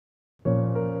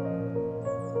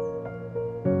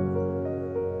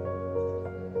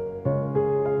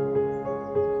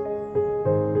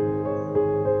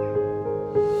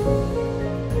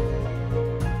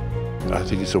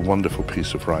think it's a wonderful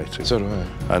piece of writing. So do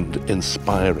I. And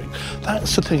inspiring.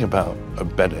 That's the thing about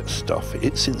Bennett's stuff.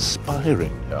 It's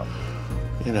inspiring. Yeah.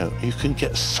 You know, you can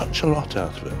get such a lot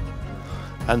out of it.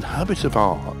 And Habit of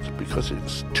Art, because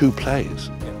it's 2 plays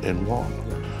in one,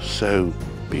 so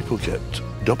people get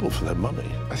double for their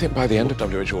money. I think by the end of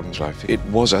W.H. Auden's life, it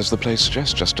was, as the play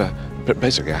suggests, just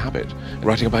basically a habit,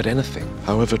 writing about anything,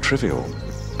 however trivial.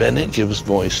 Bennett gives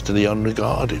voice to the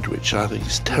unregarded, which I think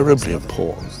is terribly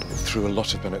important. Through a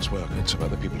lot of Bennett's work, it's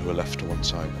about the people who are left to one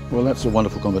side. Well, that's a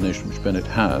wonderful combination which Bennett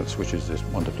has, which is this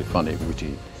wonderfully funny,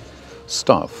 witty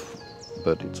stuff,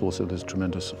 but it's also this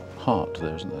tremendous heart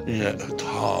there, isn't there? Yeah,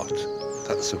 heart.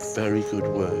 That's a very good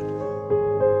word.